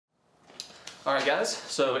Alright guys,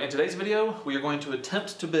 so in today's video we are going to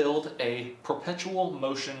attempt to build a perpetual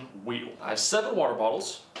motion wheel. I have 7 water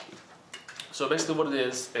bottles. So basically what it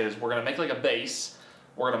is we're going to make like a base,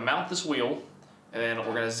 we're going to mount this wheel, and then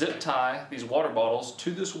we're going to zip tie these water bottles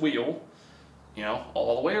to this wheel, you know,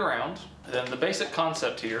 all the way around. And then the basic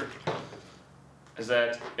concept here is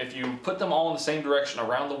that if you put them all in the same direction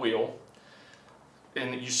around the wheel,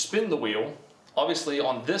 and you spin the wheel, obviously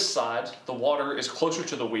on this side the water is closer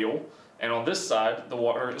to the wheel, and on this side, the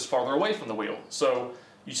water is farther away from the wheel. So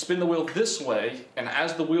you spin the wheel this way, and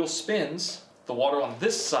as the wheel spins, the water on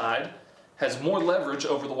this side has more leverage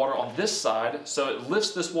over the water on this side, so it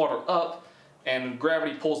lifts this water up, and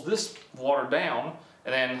gravity pulls this water down,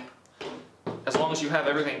 and then as long as you have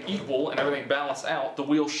everything equal and everything balanced out, the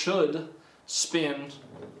wheel should spin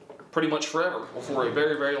pretty much forever, or for a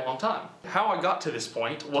very, very long time. How I got to this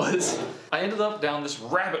point was I ended up down this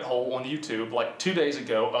rabbit hole on YouTube like 2 days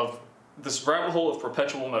ago of this rabbit hole of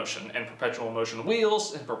perpetual motion and perpetual motion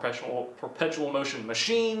wheels and perpetual motion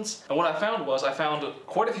machines. And what I found was I found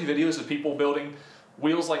quite a few videos of people building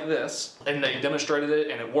wheels like this, and they demonstrated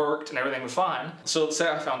it and it worked and everything was fine. So let's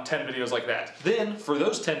say I found 10 videos like that. Then for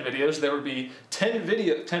those 10 videos there would be 10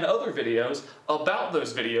 other videos about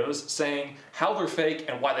those videos saying how they're fake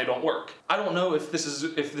and why they don't work. I don't know if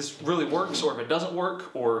this really works or if it doesn't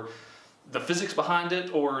work or the physics behind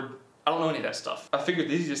it, or I don't know any of that stuff. I figured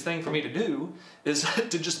the easiest thing for me to do is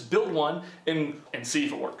to just build one and see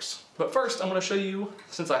if it works. But first I'm going to show you,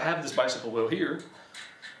 since I have this bicycle wheel here,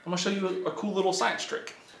 I'm going to show you a cool little science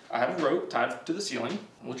trick. I have a rope tied to the ceiling.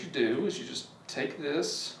 What you do is you just take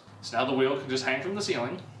this, so now the wheel can just hang from the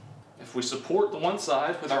ceiling. If we support the one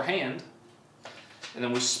side with our hand, and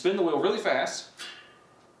then we spin the wheel really fast,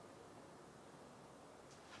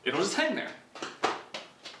 it'll just hang there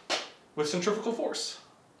with centrifugal force.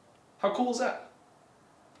 How cool is that?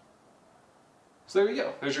 So there you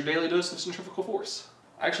go. There's your daily dose of centrifugal force.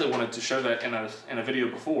 I actually wanted to show that in a video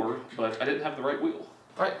before, but I didn't have the right wheel.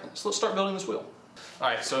 Alright, so let's start building this wheel.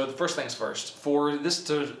 Alright, so the first things first. For this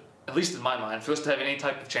to, at least in my mind, for this to have any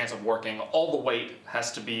type of chance of working, all the weight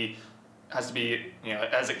has to be you know,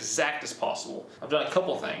 as exact as possible. I've done a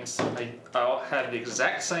couple things. I'll have the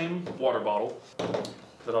exact same water bottle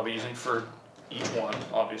that I'll be using for each one,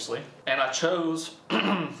 obviously. And I chose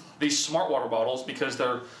these smart water bottles because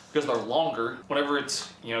they're longer. Whenever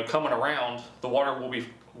it's, you know, coming around, the water will be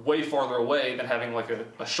way farther away than having like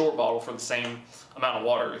a short bottle for the same amount of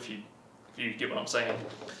water, if you get what I'm saying.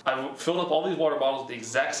 I filled up all these water bottles the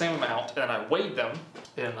exact same amount, and I weighed them,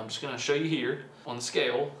 and I'm just going to show you here on the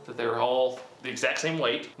scale that they're all the exact same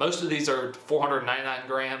weight. Most of these are 499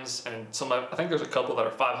 grams, and I think there's a couple that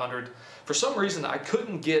are 500. For some reason, I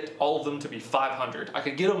couldn't get all of them to be 500. I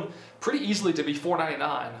could get them pretty easily to be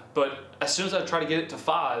 499, but as soon as I try to get it to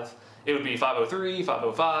 5, it would be 503,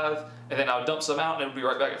 505, and then I would dump some out and it would be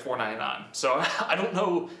right back at 499. So I don't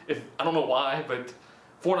know why, but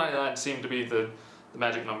 499 seemed to be the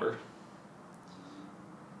magic number.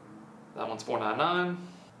 That one's 499.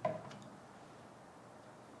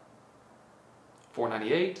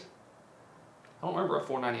 498. I don't remember a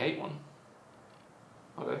 498 one.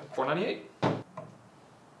 Okay, 498.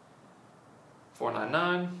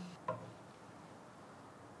 499.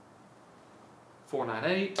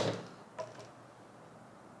 498.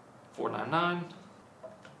 499.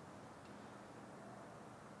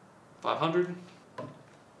 500.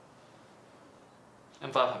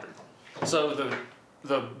 And 500. So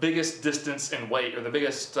the biggest distance in weight, or the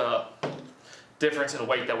biggest difference in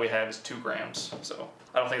weight that we have is 2 grams. So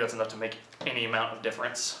I don't think that's enough to make any amount of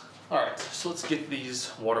difference. Alright, so let's get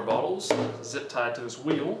these water bottles zip tied to this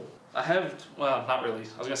wheel. I have, well, not really.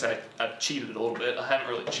 I was gonna say I cheated a little bit. I haven't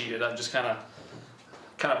really cheated. I've just kind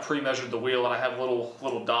of pre-measured the wheel, and I have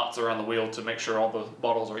little dots around the wheel to make sure all the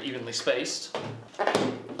bottles are evenly spaced.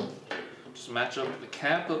 Just match up the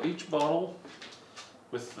cap of each bottle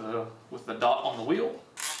with the dot on the wheel.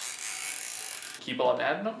 Keep on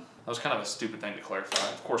adding them. That was kind of a stupid thing to clarify.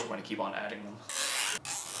 Of course we're going to keep on adding them.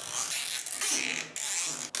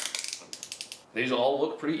 These all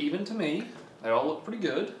look pretty even to me. They all look pretty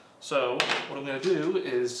good. So what I'm going to do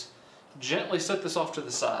is gently set this off to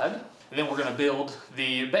the side, and then we're going to build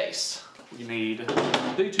the base. We need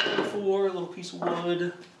a big 2x4, a little piece of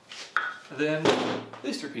wood, and then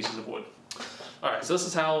these 3 pieces of wood. Alright, so this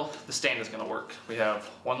is how the stand is going to work. We have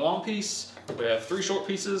 1 long piece, we have 3 short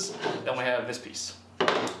pieces, then we have this piece.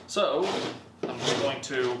 So I'm just going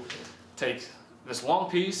to take this long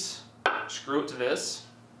piece, screw it to this,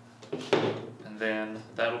 and then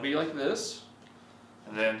that'll be like this.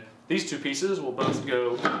 And then these 2 pieces will both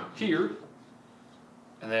go here,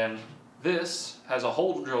 and then this has a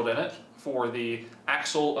hole drilled in it for the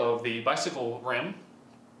axle of the bicycle rim,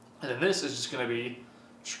 and then this is just going to be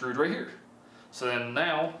screwed right here. So then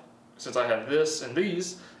now, since I have this and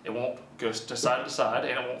these, it won't go to side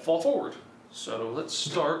and it won't fall forward. So let's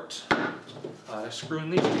start by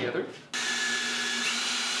screwing these together.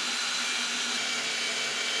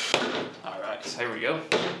 Alright, so here we go.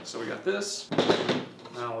 So we got this.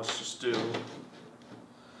 Now let's just do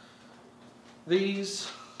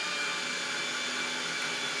these.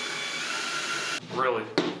 Really?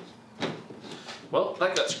 Well,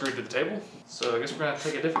 that got screwed to the table. So I guess we're gonna have to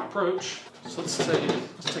take a different approach. So let's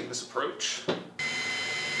take this approach.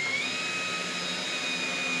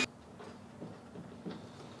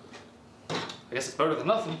 I guess it's better than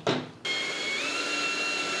nothing.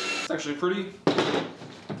 It's actually pretty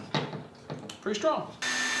strong.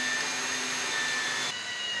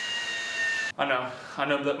 I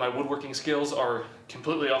know that my woodworking skills are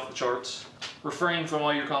completely off the charts. Refrain from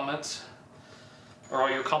all your comments, or all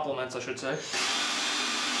your compliments, I should say.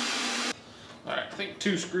 Alright, I think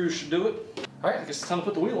 2 screws should do it. Alright, I guess it's time to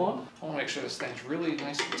put the wheel on. I want to make sure this thing's really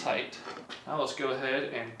nice and tight. Now let's go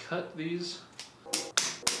ahead and cut these.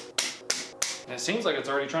 And it seems like it's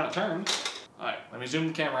already trying to turn. Alright, let me zoom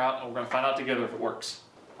the camera out and we're going to find out together if it works.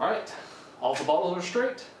 Alright, all the bottles are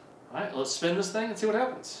straight. Alright, let's spin this thing and see what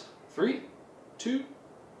happens. 3, 2,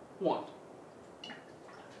 1.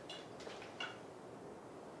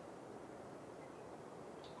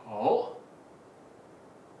 Oh.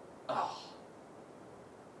 Oh.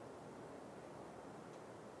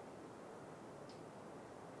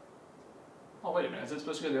 Oh, wait a minute. Is it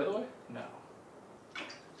supposed to go the other way? No.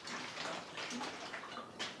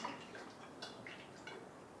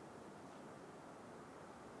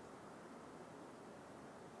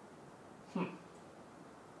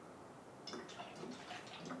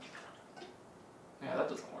 Yeah, that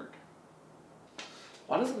doesn't work.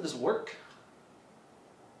 Why doesn't this work?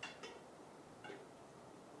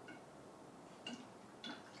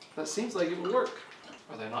 That seems like it would work.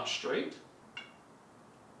 Are they not straight?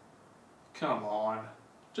 Come on,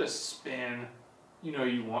 just spin. You know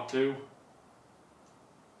you want to.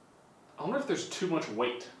 I wonder if there's too much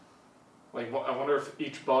weight. Like, I wonder if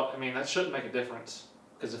each bottle, I mean, that shouldn't make a difference.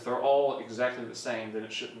 Because if they're all exactly the same, then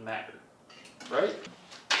it shouldn't matter. Right?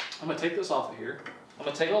 I'm gonna take this off of here. I'm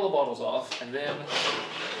gonna take all the bottles off, and then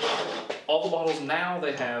all the bottles now,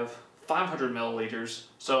 they have 500 milliliters.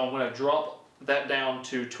 So I'm gonna drop that down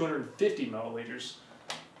to 250 milliliters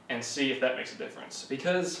and see if that makes a difference.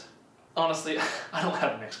 Because honestly, I don't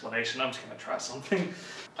have an explanation. I'm just gonna try something.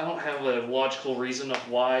 I don't have a logical reason of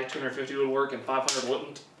why 250 would work and 500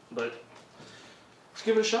 wouldn't, but let's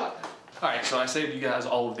give it a shot. Alright, so I saved you guys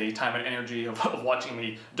all of the time and energy of watching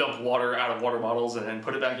me dump water out of water bottles and then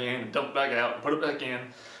put it back in and dump it back out and put it back in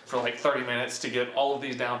for like 30 minutes to get all of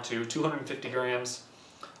these down to 250 grams.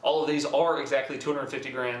 All of these are exactly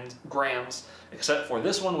 250 grams, except for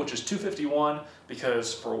this one, which is 251,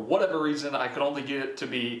 because for whatever reason, I could only get it to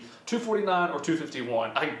be 249 or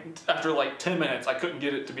 251. After like 10 minutes, I couldn't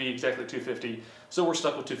get it to be exactly 250, so we're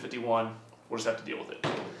stuck with 251. We'll just have to deal with it.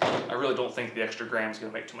 I really don't think the extra gram is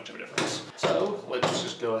going to make too much of a difference. So let's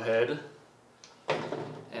just go ahead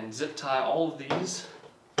and zip tie all of these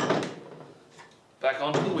back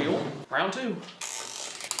onto the wheel. Round 2.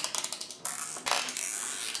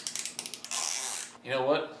 You know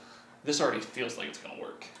what? This already feels like it's going to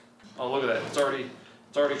work. Oh, look at that. It's already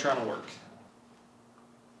trying to work.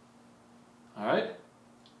 All right.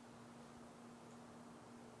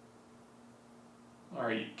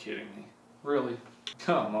 Are you kidding me? Really?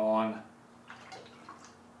 Come on.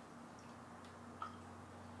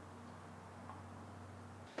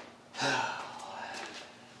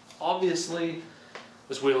 Obviously,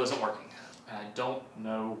 this wheel isn't working, and I don't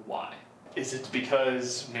know why. Is it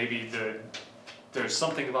because maybe there's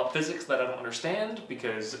something about physics that I don't understand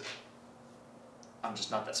because I'm just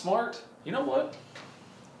not that smart? You know what?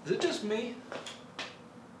 Is it just me?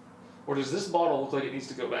 Or does this bottle look like it needs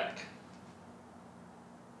to go back?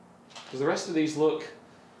 Because the rest of these look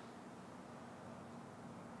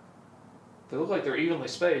like they're evenly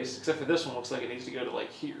spaced, except for this one looks like it needs to go to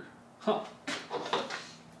like here. Huh.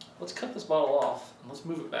 Let's cut this bottle off and let's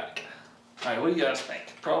move it back. All right, what do you guys think?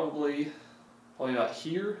 Probably about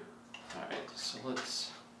here. All right, so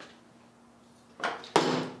let's.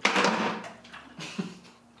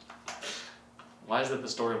 Why is that the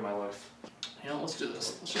story of my life? You know, let's do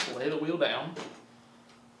this. Let's just lay the wheel down.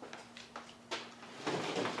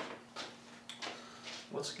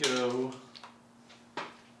 Let's go.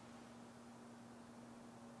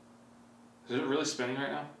 Is it really spinning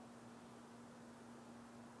right now?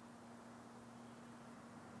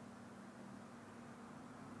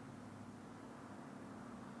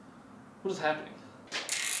 What is happening?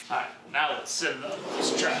 Alright, now let's set it up.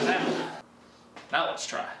 Let's try that. Now let's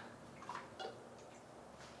try.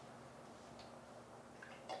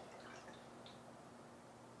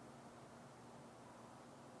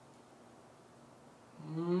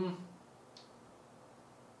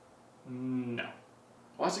 No.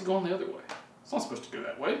 Why is it going the other way? It's not supposed to go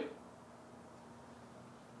that way.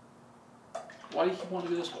 Why do you keep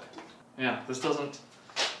wanting to go this way? Yeah, this doesn't.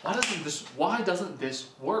 Why doesn't this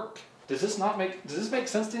work? Does this make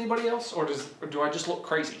sense to anybody else, or do I just look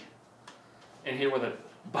crazy in here with a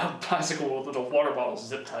bicycle with little water bottles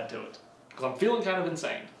zip tied to it? Because I'm feeling kind of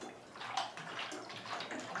insane.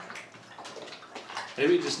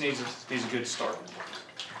 Maybe it just needs a good start.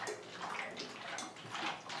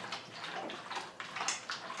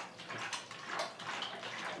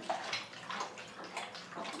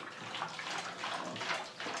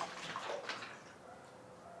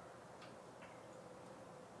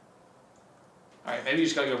 Alright, maybe you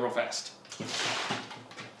just gotta go real fast.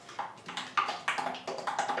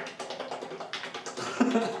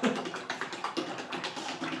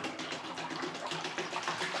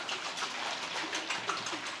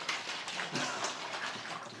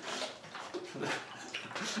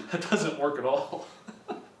 That doesn't work at all.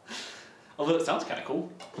 Although it sounds kind of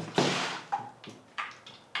cool.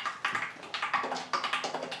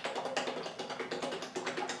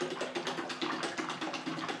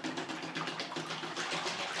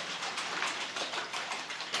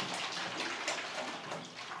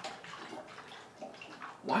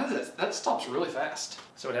 Why does that stops really fast?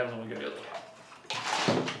 So what happens when we go the other way?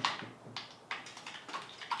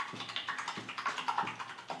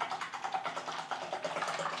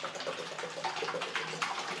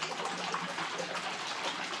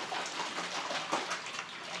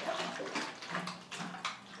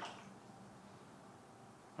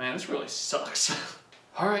 Man, this really sucks.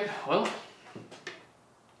 All right, well,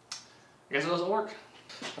 I guess it doesn't work.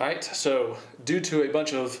 All right, so due to a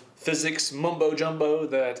bunch of physics mumbo jumbo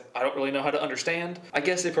that I don't really know how to understand, I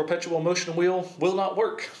guess a perpetual motion wheel will not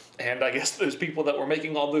work. And I guess those people that were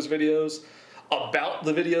making all those videos about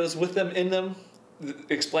the videos with them in them,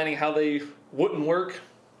 explaining how they wouldn't work,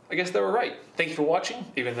 I guess they were right. Thank you for watching,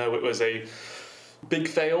 even though it was a big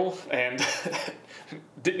fail and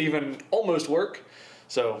didn't even almost work.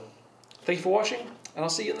 So thank you for watching, and I'll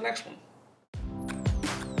see you in the next one.